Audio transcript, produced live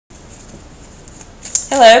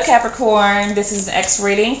Hello Capricorn, this is an X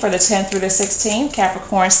reading for the 10th through the 16th,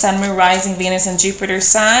 Capricorn, Sun, Moon, Rising, Venus, and Jupiter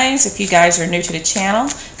signs. If you guys are new to the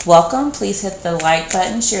channel, welcome. Please hit the like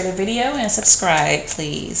button, share the video, and subscribe,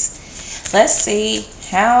 please. Let's see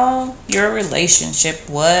how your relationship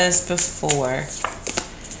was before.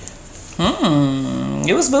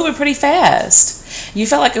 It was moving pretty fast. You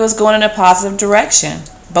felt like it was going in a positive direction.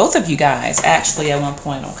 Both of you guys, actually, at one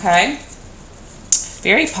point, okay?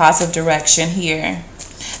 Very positive direction here.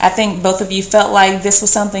 I think both of you felt like this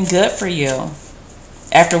was something good for you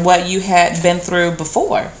after what you had been through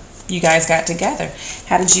before you guys got together.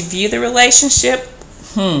 How did you view the relationship?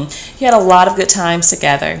 You had a lot of good times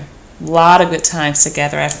together. A lot of good times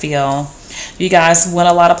together, I feel. You guys went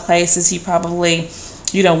a lot of places. You probably,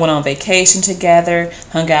 went on vacation together,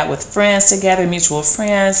 hung out with friends together, mutual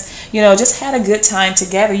friends. Just had a good time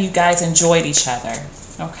together. You guys enjoyed each other,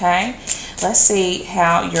 okay? Let's see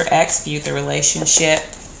how your ex viewed the relationship.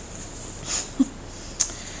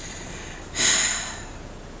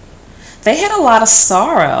 They had a lot of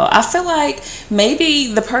sorrow. I feel like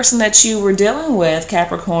maybe the person that you were dealing with,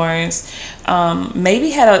 Capricorns,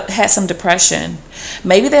 maybe had some depression.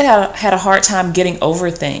 Maybe they had a hard time getting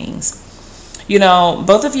over things.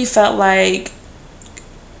 Both of you felt like,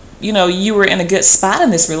 you were in a good spot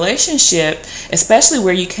in this relationship, especially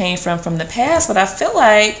where you came from the past. But I feel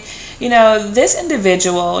like, this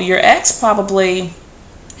individual, your ex, probably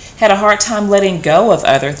had a hard time letting go of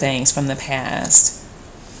other things from the past.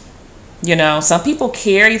 Some people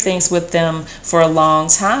carry things with them for a long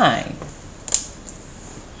time.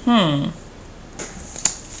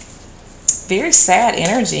 Very sad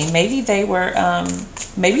energy. Maybe they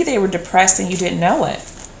were depressed and you didn't know it.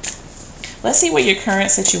 Let's see what your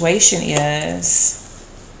current situation is.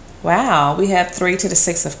 Wow, we have 3 to the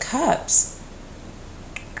 6 of Cups.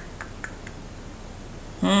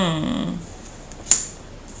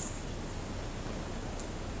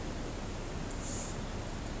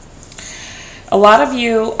 A lot of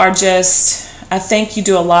you are just, I think you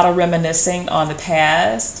do a lot of reminiscing on the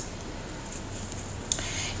past.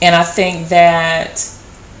 And I think that,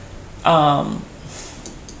 wow.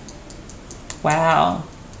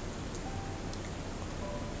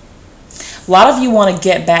 A lot of you want to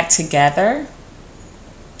get back together.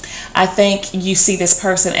 I think you see this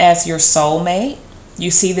person as your soulmate. You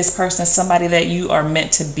see this person as somebody that you are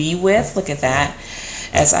meant to be with. Look at that.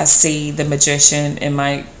 As I see the Magician in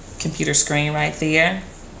my computer screen right there.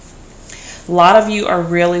 A lot of you are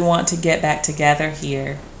really wanting to get back together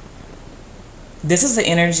here. This is the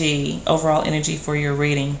energy, overall energy for your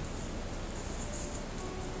reading.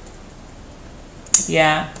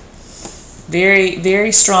 Yeah. Very,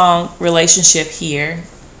 very strong relationship here.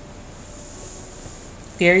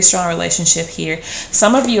 Very strong relationship here.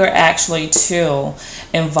 Some of you are actually, too,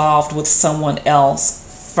 involved with someone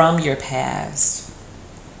else from your past,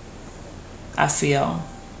 I feel.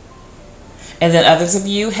 And then others of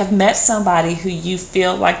you have met somebody who you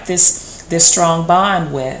feel like this strong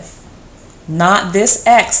bond with. Not this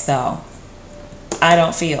ex, though. I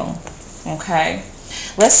don't feel. Okay?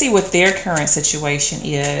 Let's see what their current situation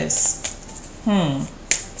is.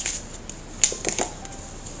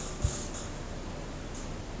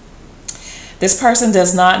 This person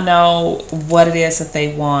does not know what it is that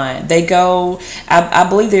they want. They go, I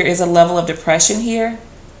believe there is a level of depression here,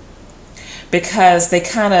 because they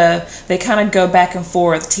kind of go back and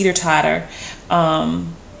forth, teeter-totter,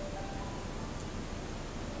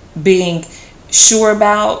 being sure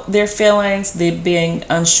about their feelings, being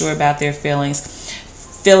unsure about their feelings,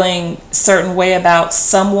 feeling a certain way about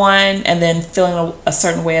someone, and then feeling a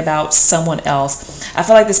certain way about someone else. I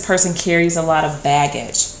feel like this person carries a lot of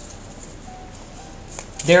baggage.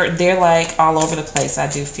 They're like all over the place,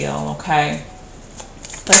 I do feel, okay?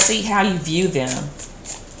 Let's see how you view them.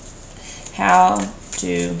 How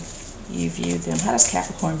do you view them? How does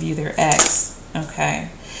Capricorn view their ex? Okay.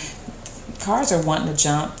 Cards are wanting to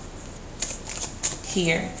jump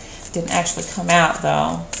here. Didn't actually come out,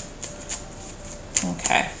 though.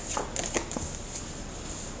 Okay.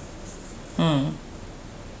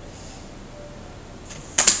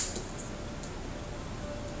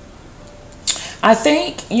 I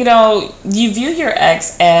think, you view your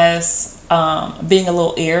ex as being a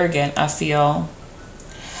little arrogant, I feel.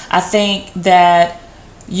 I think that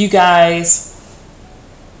you guys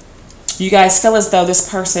feel as though this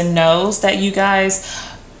person knows that you guys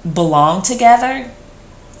belong together,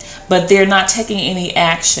 but they're not taking any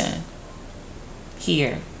action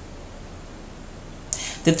here.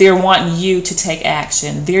 That they're wanting you to take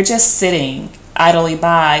action. They're just sitting idly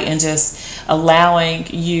by and just allowing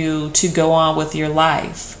you to go on with your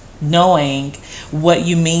life, knowing what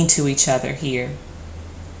you mean to each other here.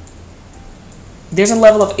 There's a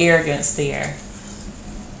level of arrogance there.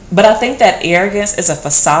 But I think that arrogance is a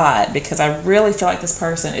facade because I really feel like this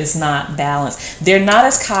person is not balanced. They're not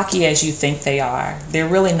as cocky as you think they are. They're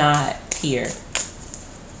really not here.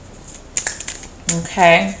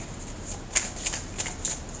 Okay.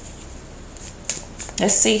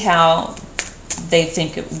 Let's see how they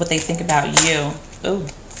think, what they think about you. Ooh,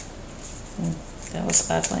 that was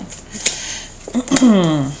ugly.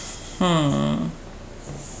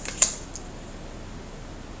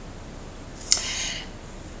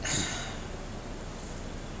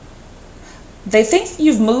 They think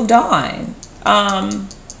you've moved on.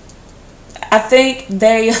 I think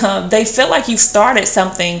they feel like you started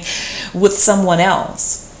something with someone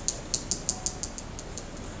else.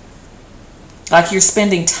 Like you're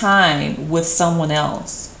spending time with someone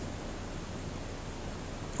else.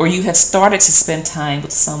 Or you have started to spend time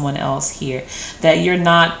with someone else here. That you're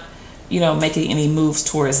not, making any moves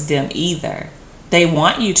towards them either. They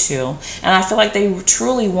want you to. And I feel like they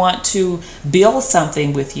truly want to build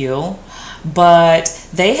something with you. But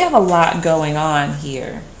they have a lot going on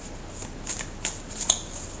here.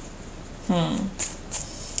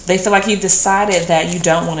 They feel like you've decided that you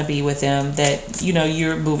don't want to be with them. That,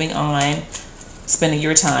 you're moving on. Spending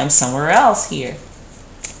your time somewhere else here.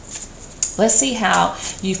 Let's see how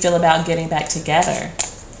you feel about getting back together.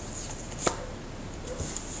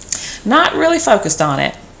 Not really focused on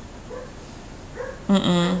it.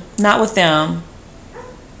 Not with them.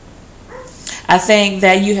 I think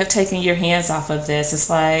that you have taken your hands off of this. It's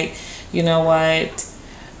like, you know what?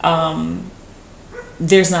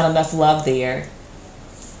 There's not enough love there.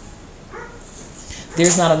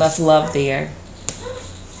 There's not enough love there.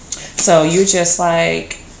 So you're just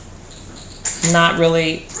like not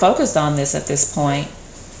really focused on this at this point.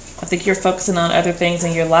 I think you're focusing on other things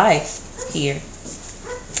in your life here.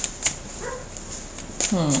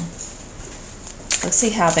 Let's see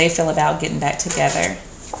how they feel about getting back together.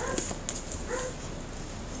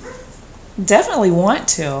 Definitely want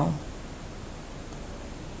to.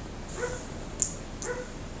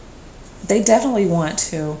 They definitely want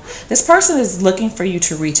to. This person is looking for you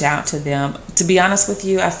to reach out to them. To be honest with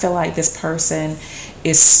you, I feel like this person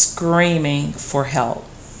is screaming for help.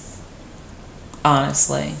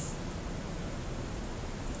 Honestly.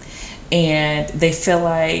 And they feel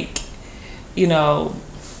like,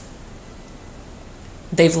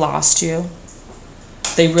 they've lost you.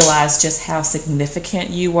 They realize just how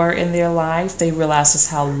significant you were in their life. They realize just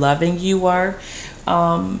how loving you were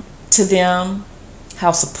to them.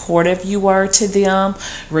 How supportive you were to them,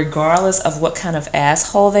 regardless of what kind of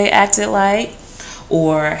asshole they acted like,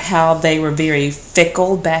 or how they were very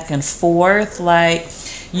fickle back and forth. Like,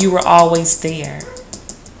 you were always there.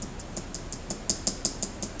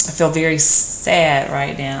 I feel very sad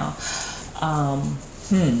right now.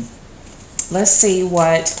 Let's see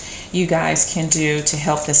what you guys can do to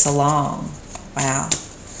help this along. Wow.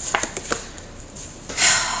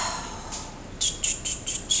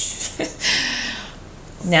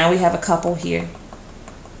 Now we have a couple here.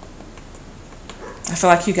 I feel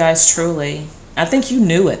like you guys truly, I think you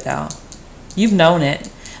knew it though. You've known it,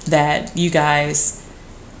 that you guys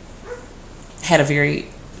had a very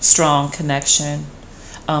strong connection,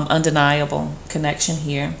 undeniable connection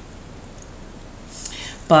here.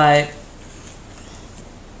 But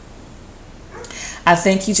I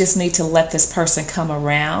think you just need to let this person come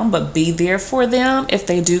around, but be there for them if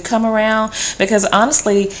they do come around. Because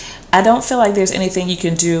honestly, I don't feel like there's anything you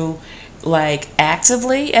can do like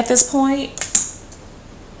actively at this point.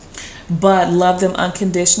 But love them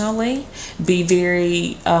unconditionally. Be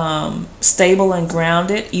very stable and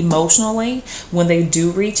grounded emotionally when they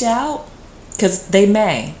do reach out. Because they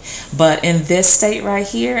may. But in this state right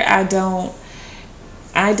here, I don't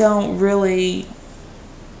know.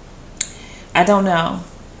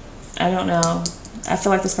 I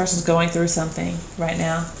feel like this person's going through something right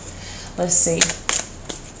now. Let's see.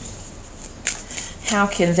 How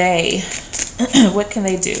can they, what can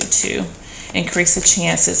they do to increase the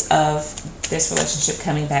chances of this relationship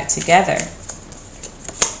coming back together?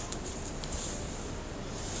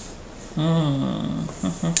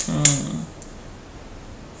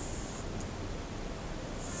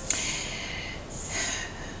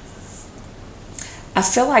 I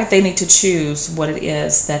feel like they need to choose what it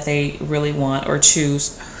is that they really want, or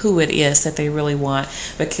choose who it is that they really want.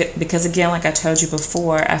 Because again, like I told you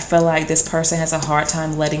before, I feel like this person has a hard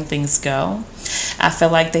time letting things go. I feel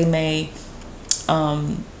like they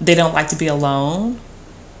don't like to be alone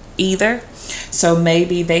either. So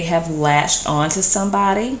maybe they have latched onto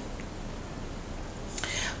somebody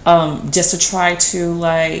just to try to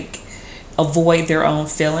like avoid their own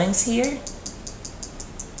feelings here.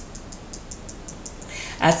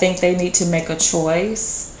 I think they need to make a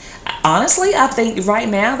choice. Honestly, I think right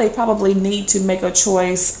now they probably need to make a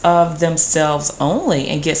choice of themselves only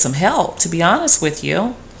and get some help, to be honest with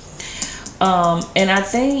you. And I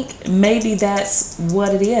think maybe that's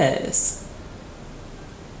what it is.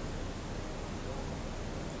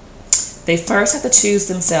 They first have to choose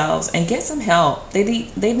themselves and get some help. They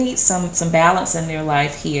need some balance in their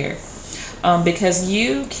life here, because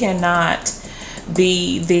you cannot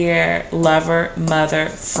be their lover, mother,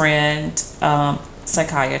 friend,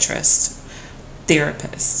 psychiatrist,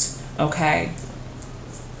 therapist, okay?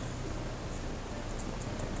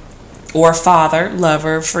 Or father,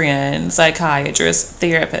 lover, friend, psychiatrist,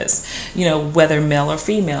 therapist, you know, whether male or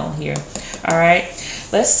female here. All right,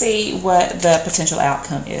 let's see what the potential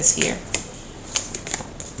outcome is here.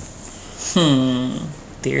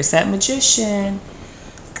 There's that Magician.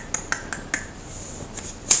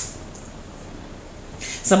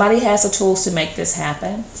 Somebody has the tools to make this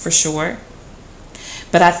happen, for sure.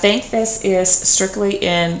 But I think this is strictly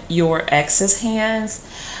in your ex's hands.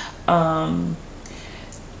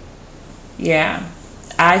 Yeah,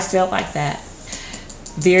 I feel like that.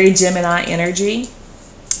 Very Gemini energy.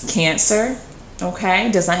 Cancer, okay?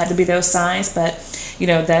 Does not have to be those signs, but you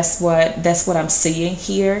know, that's what I'm seeing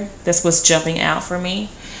here. That's what's jumping out for me.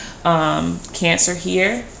 Cancer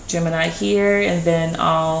here, Gemini here, and then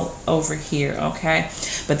all over here, okay?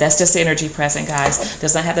 But that's just the energy present, guys.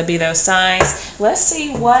 Does not have to be those signs. Let's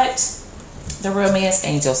see what the romance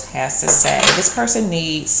angels has to say. This person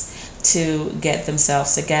needs to get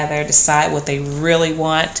themselves together, decide what they really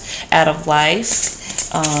want out of life,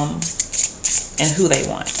 and who they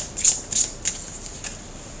want.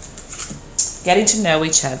 Getting to know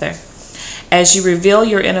each other. As you reveal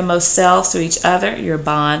your innermost selves to each other, your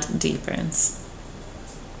bond deepens.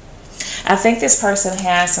 I think this person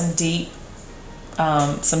has some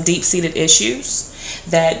deep-seated issues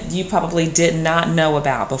that you probably did not know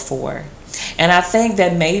about before. And I think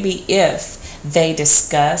that maybe if they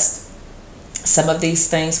discussed some of these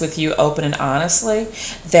things with you open and honestly,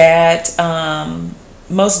 that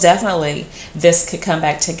most definitely this could come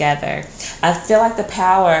back together. I feel like the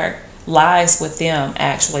power lies with them,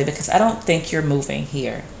 actually, because I don't think you're moving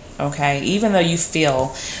here, okay? Even though you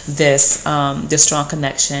feel this this strong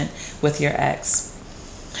connection with your ex.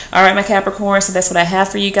 All right, my Capricorn, so that's what I have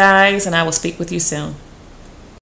for you guys, and I will speak with you soon.